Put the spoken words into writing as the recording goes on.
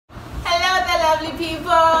lovely people.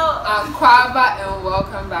 I'm Kwaba and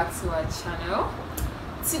welcome back to our channel.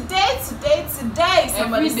 Today.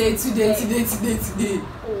 Every day, today.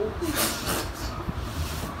 Oh.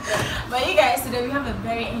 But you guys, today we have a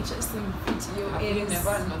very interesting video. I've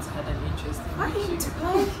never not had an interesting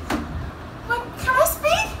video. What? Can I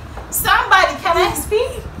speak? Somebody, can I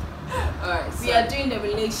speak? Alright, we are doing the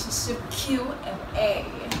relationship Q&A.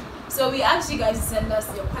 So we asked you guys to send us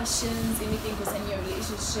your questions, anything concerning your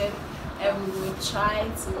relationship, and we will try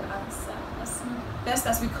to answer as best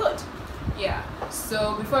as we could. Yeah,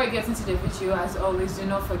 so before we get into the video, as always, do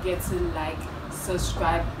not forget to like,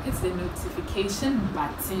 subscribe, hit the notification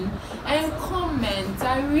button, and comment.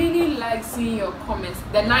 I really like seeing your comments,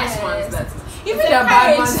 the nice ones, that is. Even the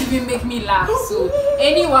bad ones even make me laugh. So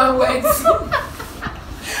anyone works.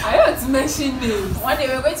 I don't want to mention names. One day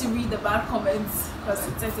we're going to read the bad comments because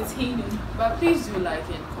it's entertaining. But please do like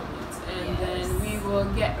and comment, and then we will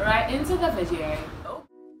get right into the video.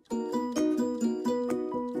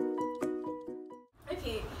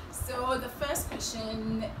 Okay, so the first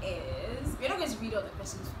question is, we're not going to read all the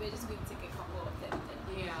questions, we're just going to take a couple of them,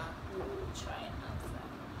 then we'll try and answer.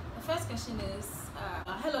 The first question is,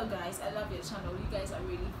 hello guys, I love your channel, you guys are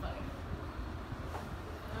really funny.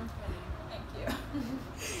 I'm funny. Thank you.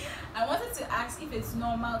 I wanted to ask if it's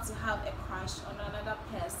normal to have a crush on another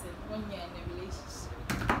person when you're in a relationship.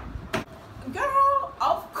 Girl,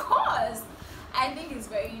 of course. I think it's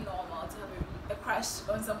very normal to have a crush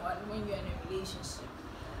on someone when you're in a relationship.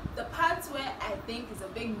 The part where I think is a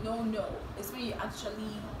big no-no is when you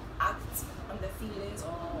actually act on the feelings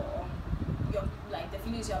or your the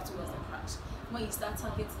feelings you have towards the crush. When you start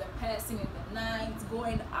talking to the person in the night,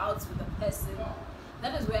 going out with the person,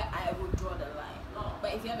 that is where I would draw the line.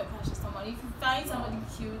 But if you have a crush on someone, if you find somebody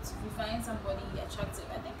cute, if you find somebody attractive,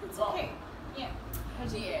 I think it's okay. Yeah.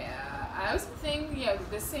 I also think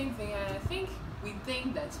the same thing. And I think we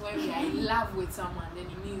think that when we are in love with someone, then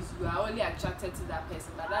it means you are only attracted to that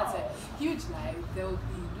person. But that's a huge lie. There will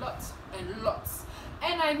be lots and lots,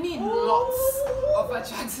 and I mean lots of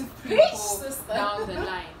attractive people down the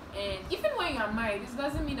line. And even when you're married, this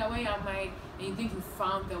doesn't mean that when you're married and you think you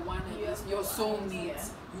found the one and your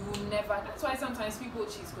soulmate, you will never. That's why sometimes people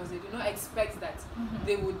cheat, because they do not expect that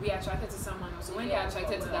they would be attracted to someone else. So when they're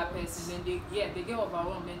attracted to that person, then they get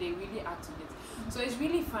overwhelmed and they really act on it. So it's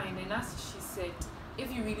really fine. And as she said,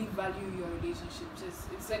 if you really value your relationship,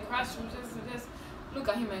 it's a crush. Just look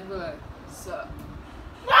at him and go like, so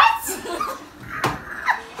what?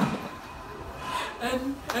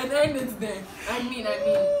 and end it there. I mean,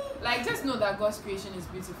 like, just know that God's creation is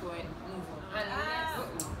beautiful and move on. And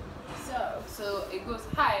so it goes,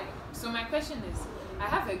 hi. So my question is, I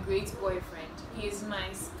have a great boyfriend. He is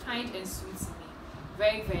nice, kind and sweet to me.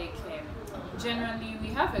 Very, very caring. Generally, we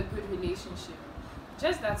have a good relationship.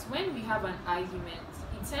 Just that when we have an argument,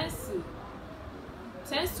 he tends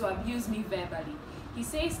to abuse me verbally. He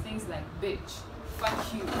says things like, bitch,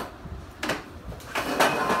 fuck you.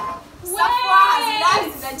 Safoa has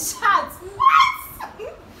in the chat.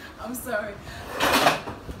 What? I'm sorry.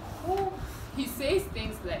 He says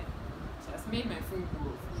things like, just made my phone go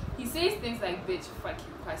off. He says things like, bitch, fuck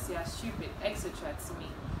you, Kwasia, stupid, etc. to me.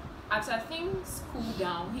 After things cool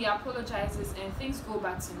down, he apologizes and things go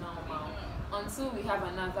back to normal until we have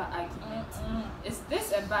another argument. Is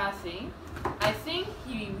this a bad thing?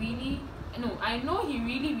 I know he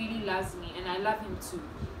really, really loves me and I love him too.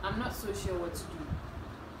 I'm not so sure what to do.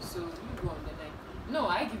 So you go on the night. No,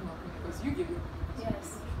 I give my opinion because you give your opinion.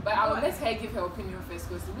 Yes. But I will let her give her opinion first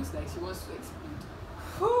because it looks like she wants to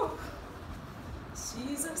explode.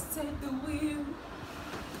 Jesus, take the wheel.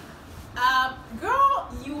 Girl,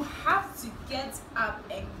 you have to get up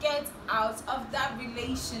and get out of that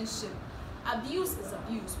relationship. Abuse is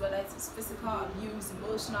abuse, whether it's physical abuse,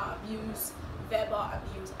 emotional abuse, verbal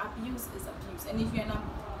abuse. Abuse is abuse. And if you're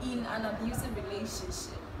in an abusive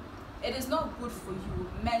relationship, it is not good for you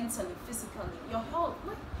mentally, physically, your health.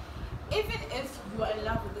 Even if you are in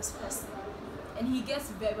love with this person and he gets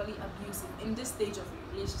verbally abusive in this stage of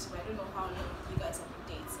your relationship, I don't know how long you guys have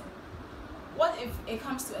been dating. What if it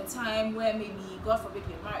comes to a time where maybe, God forbid,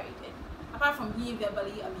 you're married, and apart from being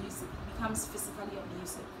verbally abusive, he becomes physically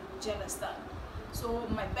abusive? Do you understand? So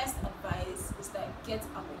my best advice is that get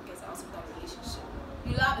up and get out of that relationship.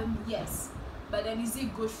 You love him, yes, but then is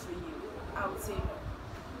it good for you? I would say no.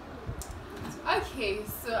 Okay,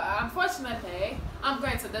 so unfortunately, I'm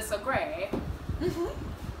going to disagree.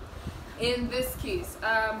 In this case,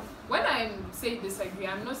 when I say disagree,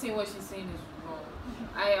 I'm not saying what she's saying is wrong.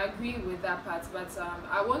 I agree with that part, but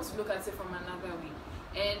I want to look at it from another way.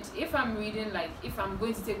 And if I'm reading, like, if I'm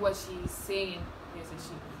going to take what she's saying,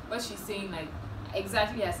 what she's saying, like,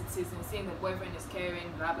 exactly as it is and saying the boyfriend is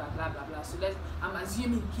caring, blah blah blah blah blah. So I'm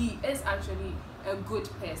assuming he is actually a good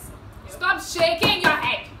person. Yep. Stop shaking your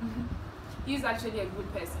head. He's actually a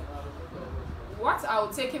good person. What I will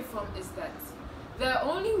take it from is that the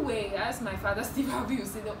only way, as my father Steve Harvey would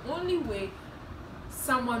say, the only way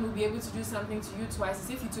someone will be able to do something to you twice is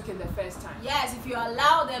if you took it the first time. Yes, if you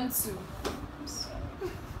allow them to.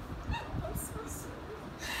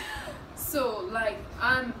 So like,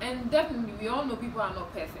 and definitely we all know people are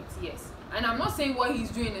not perfect, yes. And I'm not saying what he's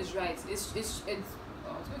doing is right. It's stupid.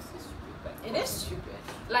 It is stupid.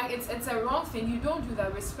 Like it's a wrong thing. You don't do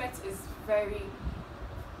that. Respect is very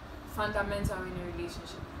fundamental in a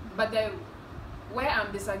relationship. But where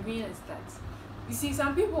I'm disagreeing is that, you see,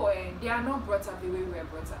 some people they are not brought up the way we were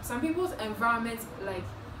brought up. Some people's environment like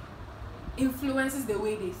influences the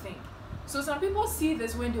way they think. So some people see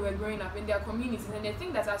this when they were growing up in their communities, and they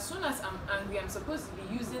think that as soon as I'm angry, I'm supposed to be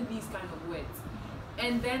using these kind of words.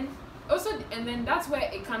 And then that's where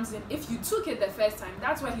it comes in. If you took it the first time,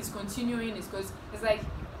 that's why he's continuing, is because it's like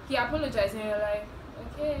he apologized and you're like,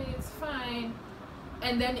 okay, it's fine.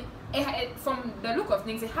 And then from the look of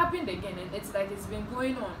things, it happened again, and it's like it's been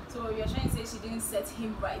going on. So you're trying to say she didn't set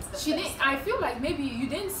him right the she first didn't. time. I feel like maybe you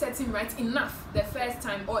didn't set him right enough the first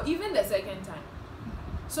time, or even the second time.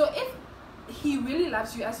 So if he really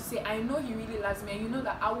loves you, as you say, I know he really loves me, and you know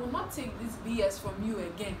that I will not take this BS from you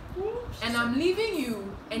again. And I'm leaving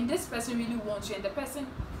you, and this person really wants you, and the person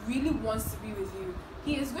really wants to be with you.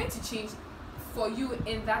 He is going to change for you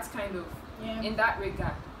in that kind of, in that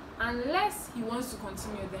regard. Unless he wants to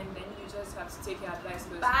continue, then you just have to take your advice.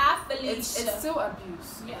 It's still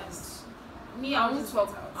abuse. Yes. I won't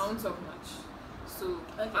talk much. So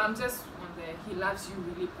I'm just on the he loves you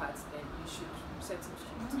really part, then you should set him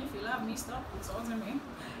straight. If you love me, stop insulting me.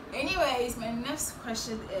 Anyways, my next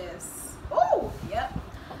question is,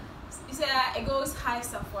 you said it goes hi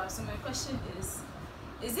Safoa. So my question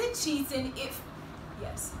is it cheating if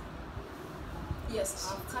yes?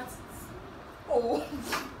 I've cut it. Oh.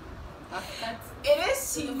 It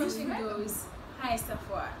is cheating. The question Right. goes hi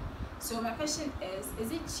Safoa. So my question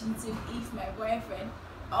is it cheating if my boyfriend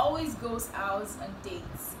always goes out on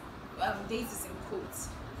dates? Dates is in quotes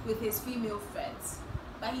with his female friends,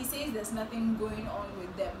 but he says there's nothing going on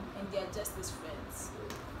with them and they're just his friends.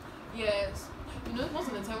 Yes. You know, most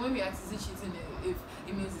of the time when we ask is it cheating, if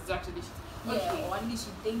it means it's actually cheating. Yeah, or at least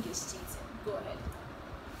you think it's cheating. Go ahead.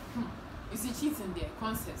 You see, cheating there,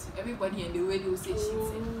 concept. Everybody and the way they will say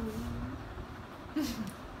cheating.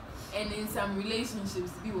 And in some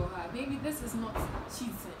relationships, maybe this is not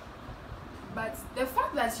cheating. But the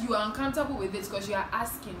fact that you are uncomfortable with it because you are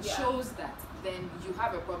asking shows that then you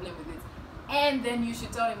have a problem with it. And then you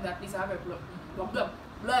should tell him that, please, I have a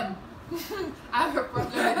problem. I have a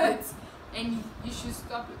problem with it. And you should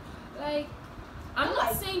stop it. Like, I'm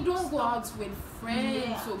not saying don't go out with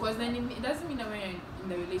friends, so because then it doesn't mean that when you're in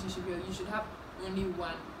the relationship you should have only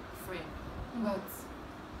one friend.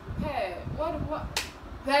 But hey, what?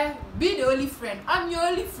 Hey, be the only friend. I'm your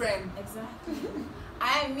only friend. Exactly.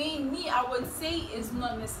 I mean, I would say it's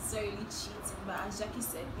not necessarily cheating, but as Jackie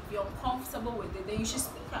said, if you're uncomfortable with it, then you should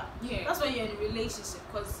speak up. Yeah. That's why you're in a relationship,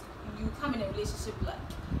 because you come in a relationship like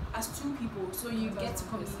as two people, so you get to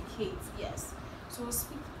communicate. Yes. So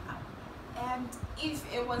speak up. And if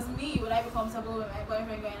it was me, would I be comfortable with my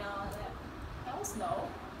boyfriend going out like that? Else no.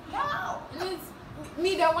 No. It's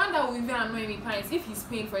me, the one that will even annoy me parents if he's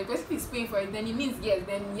paying for it. Because if he's paying for it, then it means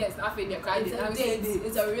yes, after the card,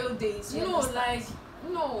 it's a real date.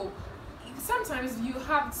 No. Sometimes you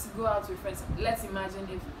have to go out with friends. Let's imagine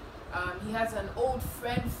if he has an old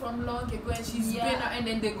friend from long ago and she's been out, and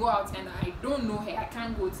then they go out and I don't know her. I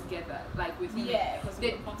can't go together like with him.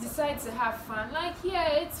 They decide to have fun. Like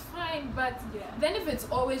it's fine, but then if it's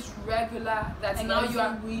always regular, that like now you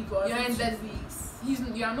are in the weeks.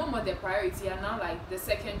 You are no more the priority. You are now like the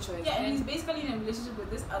second choice. Yeah, and he's basically in a relationship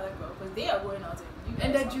with this other girl because they are going out.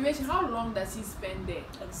 And the duration, how long does he spend there?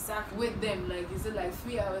 Exactly. With them, like is it like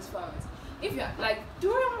 3 hours, 4 hours? If you're like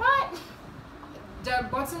doing what? The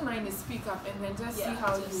bottom line is speak up and then just see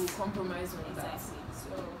how you compromise on that. So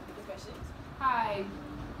the questions. Hi,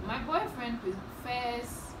 my boyfriend prefers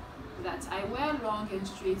that I wear long and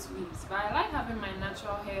straight weaves, but I like having my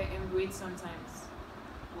natural hair and braids sometimes.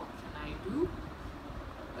 What can I do?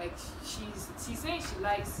 Like she's saying she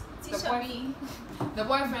likes the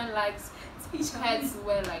boyfriend likes her to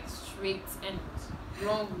wear like straight and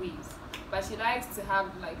long weaves, but she likes to have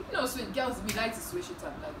like so girls we like to switch it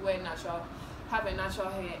up, like have a natural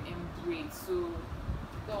hair and braids. So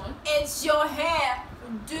go on. It's your hair.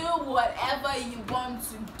 Do whatever you want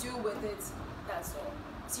to do with it. That's all.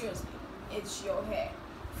 Seriously, it's your hair.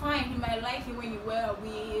 fine, he might like it when you wear a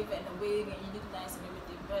weave and a wig and you look nice and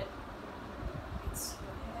everything, but it's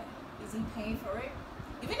your hair. Is he paying for it?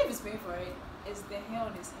 Even if he's paying for it, is the hair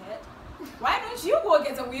on his head? Why don't you go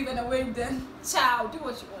get a weave and a wig then? Child, do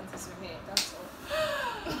what you want, it's your hair, that's all.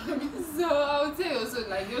 So I would say also,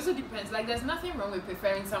 like, it also depends. Like, there's nothing wrong with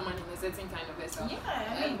preferring someone in a certain kind of hairstyle. Yeah,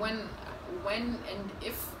 I mean, when and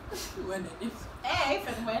if when and if if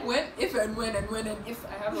and when. when and if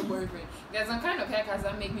I have a boyfriend, there's some kind of haircuts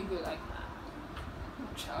that make me go like,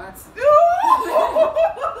 child.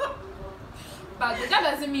 But that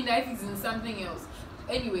doesn't mean that if it's in something else.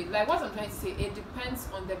 Anyway, like what I'm trying to say, it depends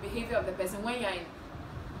on the behavior of the person. When you're in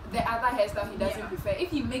the other hairstyle he doesn't prefer, if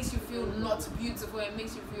he makes you feel not beautiful and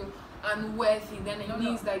makes you feel unworthy, then it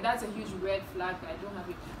means like that's a huge red flag. I don't have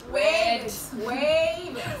it. Wait.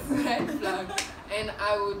 Red flag. And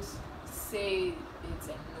I would say it's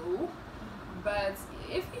a no. But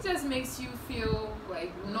if he just makes you feel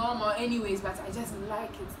like normal anyways, but I just like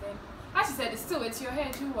it, then as she said, it's your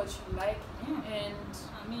hair, do what you like. And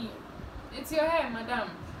I mean, it's your hair, madam.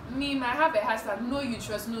 Me might have a hashtag no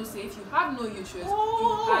uterus, no say. If you have no uterus, you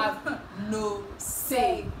have no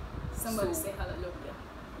say. Somebody say hallelujah.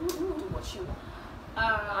 Do what you want.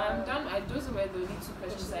 I'm done. Those were the only two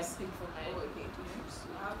questions I picked for my okay.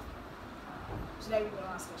 Should I read the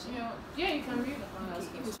last question? Yeah, you can read the last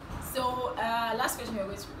question. So, last question we're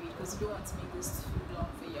going to read because we don't want to make this too long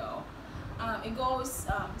for y'all. It goes,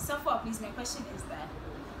 Safoa, please, my question is that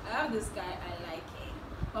I have this guy, I like him,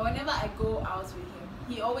 but whenever I go out with him,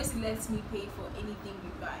 he always lets me pay for anything we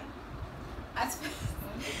buy. At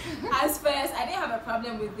first, I didn't have a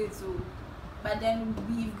problem with it too, but then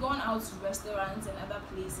we've gone out to restaurants and other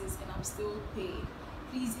places and I'm still paid.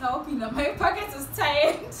 Please help me now, my pocket is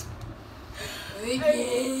tired.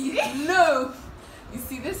 No. You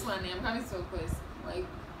see, this one, I'm coming to a place. Like,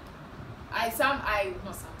 I sort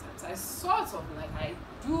of like, I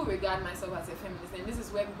do regard myself as a feminist, and this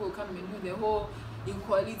is where people come and do the whole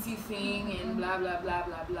equality thing and blah blah blah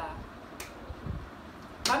blah blah.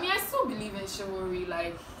 But I mean, I still believe in chivalry.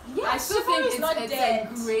 Like, I still think it's a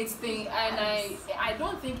great thing, and I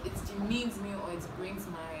don't think it demeans me or it brings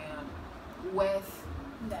my worth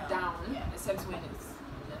down, except when it's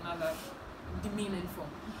in another demeaning form.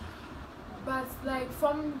 But like,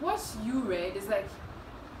 from what you read, it's like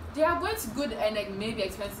they are going to good and like maybe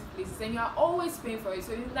expensive places, and you are always paying for it.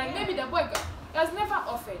 So it's like maybe the boy has never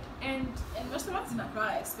offered, and restaurants in Accra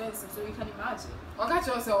are expensive, so you can imagine.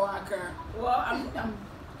 Okay, also worker. Well, I'm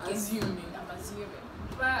assuming.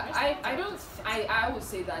 But I would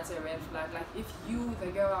say that's a red flag. Like, if you, the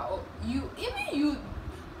girl, or you're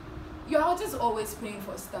just always paying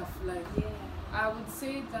for stuff. Like, I would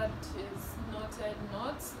say that is not like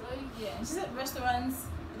she said restaurants.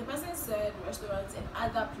 The person said restaurants and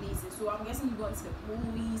other places, so I'm guessing you go to the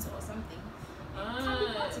movies or something. It can be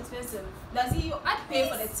not expensive. Does he pay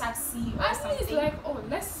for the taxi or something? At least like,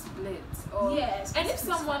 let's split. Or, yes. And if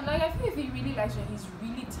someone, like, I feel if he really likes you and he's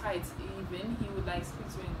really tight even, he would like speak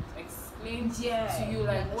to you and explain to you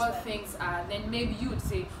like what things are, then maybe you would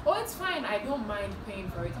say, oh, it's fine, I don't mind paying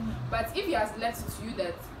for it. But if he has left it to you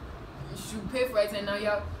that you should pay for it and now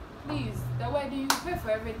you're, please, the wedding, you pay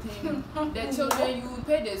for everything. The children, you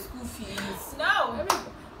pay the school fees.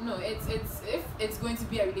 No, it's if it's going to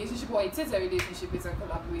be a relationship or it is a relationship, it's a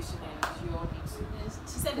collaboration and you all need to.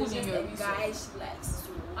 She said it's just a guy she likes. So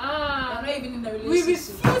I'm not even in a relationship. We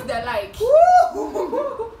refuse the like.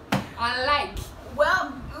 Unlike.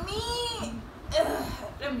 Well, me,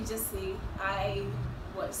 let me just say, I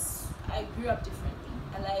grew up differently.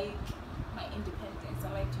 I like my independence. I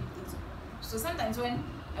like doing things. So sometimes when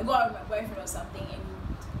I go out with my boyfriend or something and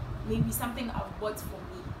maybe something I've bought for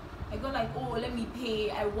me, I go like, oh, let me pay.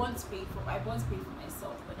 I want to pay for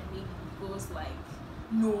myself, but then maybe he goes like,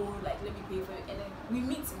 no, like let me pay for it, and then we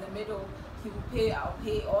meet in the middle. He will pay, I'll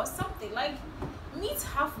pay, or something. Like, meet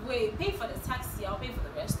halfway. Pay for the taxi, I'll pay for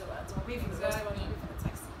the restaurant. I'll pay for the restaurant, I'll pay for the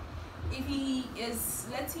taxi. If he is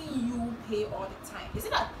letting you pay all the time, is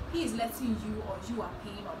it that he is letting you or you are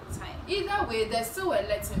paying all the time? Either way, there's still a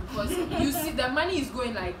letting, because you see the money is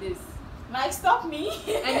going like this. Like, stop me.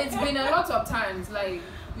 And it's been a lot of times, like,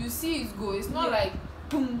 you see it go. It's not like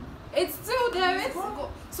boom. It's still there. It's go.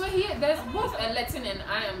 So here, there's both a letting and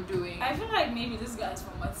I am doing. I feel like maybe this guy is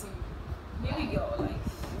from my team. Maybe you're like,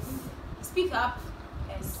 speak up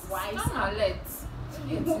and wise. Not let.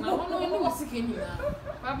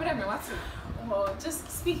 Well, just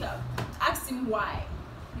speak up. Ask him why.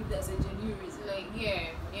 If there's a genuine reason. Like,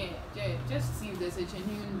 yeah. Just see if there's a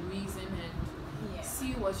genuine reason and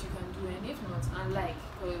see what you can do, and if not, unlike,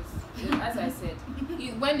 because as I said,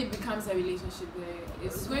 when it becomes a relationship,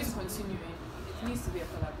 it's going to continue. It needs to be a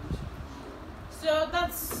collaboration. So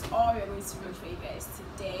that's all we're going to read for you guys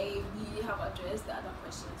today. We have addressed the other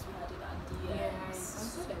questions we had in our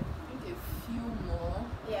DMs. I think a few more.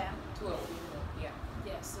 Yeah. Two or three more. Yeah.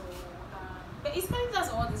 Yeah, so basically that's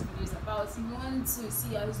all this video is about. If you want to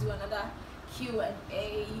see us do another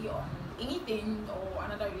Q&A on anything or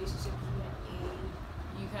another relationship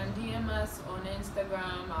Q&A, you can DM us on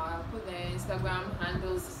Instagram. I'll put the Instagram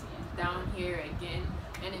handles down here again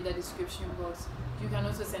and in the description box. You can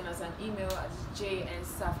also send us an email at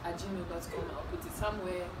jandsaf@gmail.com. I'll put it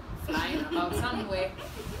somewhere, flying about somewhere.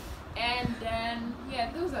 And then,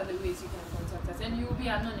 yeah, those are the ways you can contact us. And you will be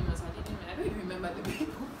anonymous. I don't even remember the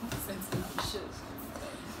people who sent me the shows.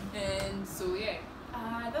 And so, yeah.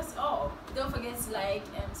 that's all. Don't forget to like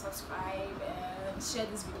and subscribe and share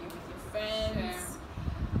this video with your friends.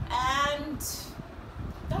 And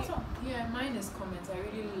that's all. Yeah, mine is comments. I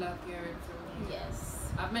really love hearing from you. Yes.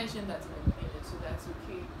 I've mentioned that in the beginning, so that's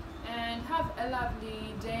okay. And have a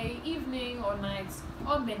lovely day, evening, or night,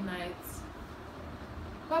 or midnight.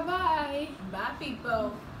 Bye bye. Bye,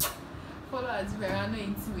 people. Follow us, Verano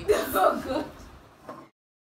Intimate. Oh, God.